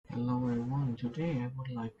Today I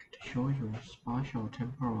would like to show you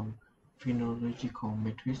spatiotemporal phenological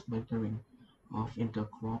matrix monitoring of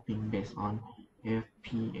intercropping based on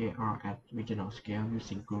FPAR at regional scale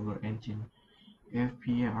using Google Engine.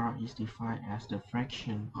 FPAR is defined as the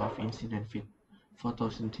fraction of incident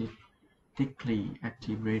photosynthetically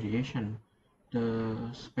active radiation. The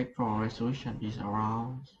spectral resolution is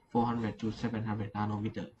around 400 to 700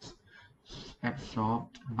 nanometers,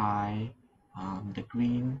 absorbed by the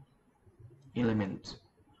green elements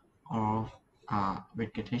of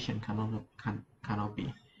vegetation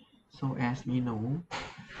canopy. So as we know,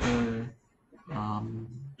 the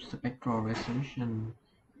spectral resolution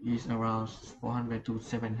is around 400 to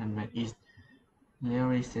 700 is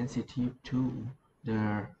very sensitive to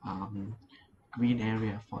the green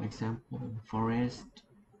area, for example, forest,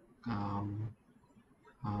 um,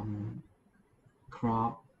 um,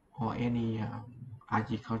 crop, or any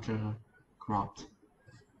agricultural crops.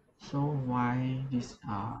 So why this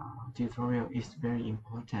tutorial is very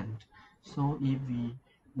important? So if we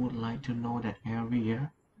would like to know that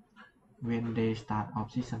area when they start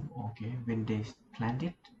off season, okay, when they plant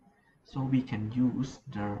it, so we can use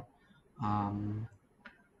the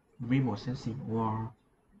remote sensing or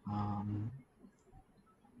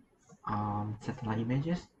satellite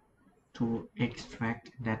images to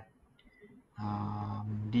extract that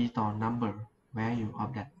digital number value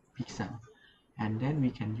of that pixel, and then we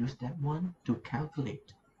can use that one to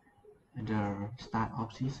calculate the start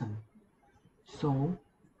of season. So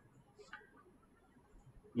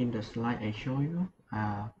in the slide I show you,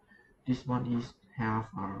 this one is have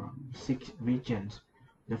 6 regions.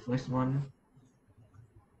 The first one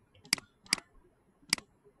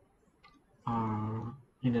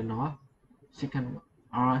in the north. Second,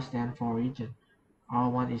 R stand for region.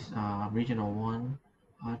 R1 is regional 1,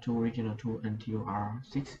 R2 regional 2 until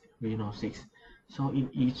R6 regional 6. So in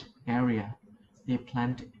each area they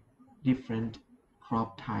plant different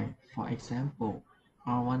crop type. For example,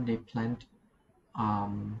 R1 they plant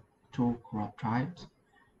 2 crop types.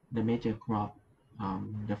 The major crop,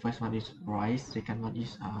 the first one is rice, second one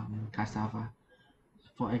is cassava.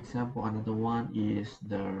 For example, another one is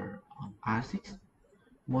the R6.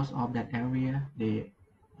 Most of that area they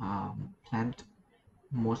plant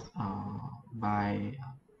most by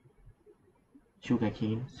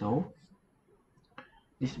sugarcane. So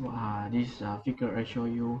this figure I show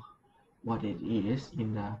you what it is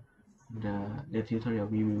in the tutorial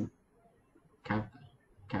we will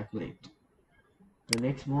calculate. The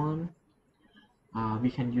next one,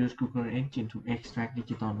 we can use Google Engine to extract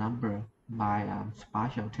digital number by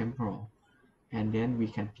spatiotemporal, and then we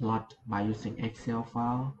can plot by using Excel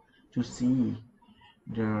file to see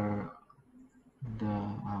the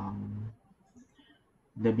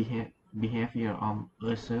behavior of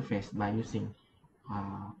Earth surface by using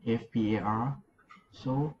FPAR.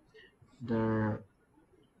 So the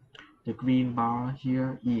green bar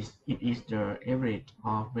here is the average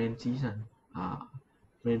of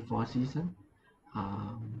rainfall season,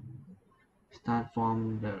 start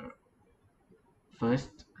from the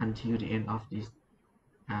first until the end of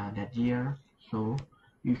that year. So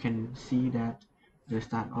you can see that the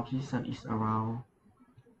start of season is around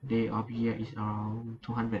day of year is around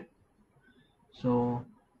 200. So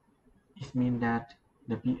it means that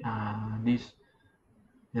the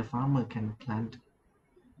farmer can plant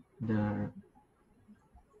the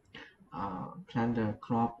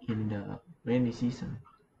crop in the rainy season.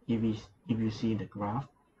 If you see the graph,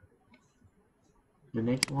 the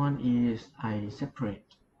next one is I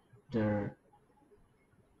separate the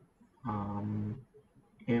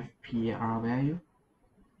FPR value,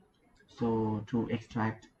 so to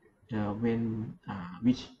extract the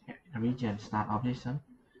which region start of season.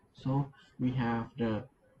 So we have the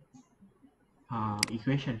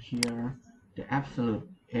equation here, the absolute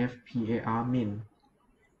FPAR mean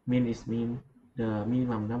is the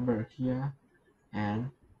minimum number here,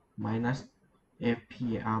 and minus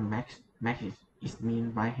FPAR max is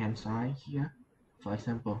mean right hand side here, for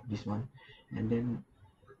example this one, and then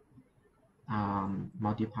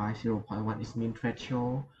multiply 0.1 is mean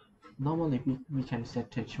threshold. Normally we can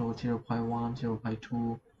set threshold 0.1,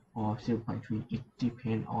 0.2 or 0.3. It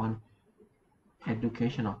depends on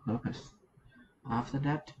educational purpose. After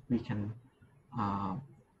that we can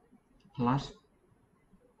plus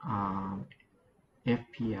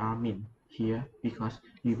FPR min here, because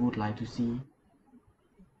we would like to see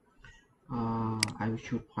I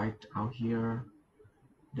should point out here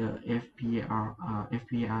the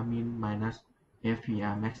FPR min minus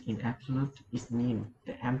FPR max in absolute is mean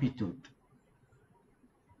the amplitude.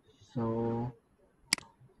 So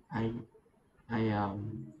I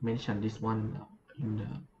mentioned this one in the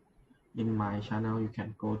in my channel. You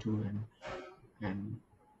can go to and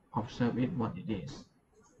observe it what it is.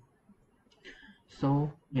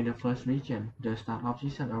 So in the first region, the start of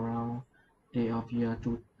season around day of year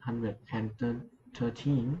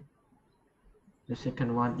 213. The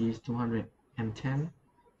second one is 210,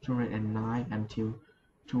 209 until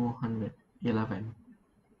 211.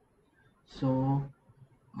 So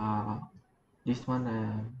this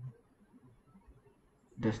one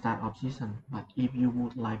the start of season. But if you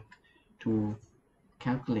would like to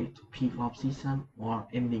calculate peak of season or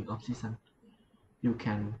ending of season, you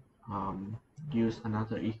can use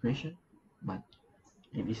another equation, but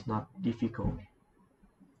it is not difficult.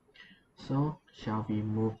 So shall we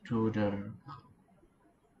move to the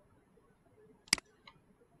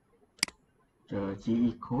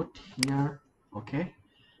GE code here? Okay,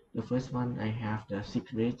 the first one I have the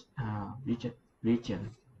secret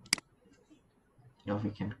region. Now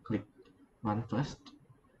we can click one first.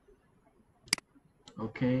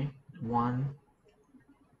 Okay, one.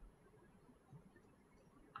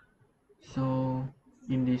 So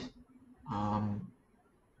in this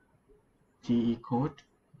GE code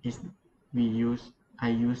is I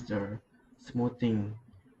use the smoothing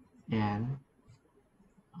and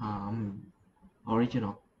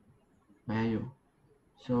original value.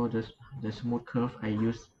 So the smooth curve I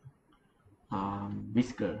use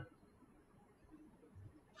whisker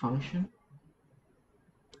function.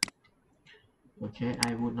 Okay,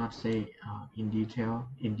 I would not say in detail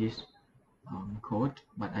in this code,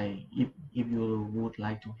 but if you would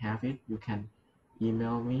like to have it, you can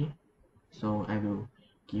email me, so I will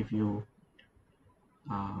give you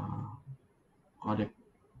all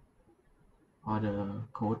the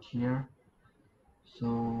code here.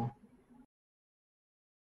 So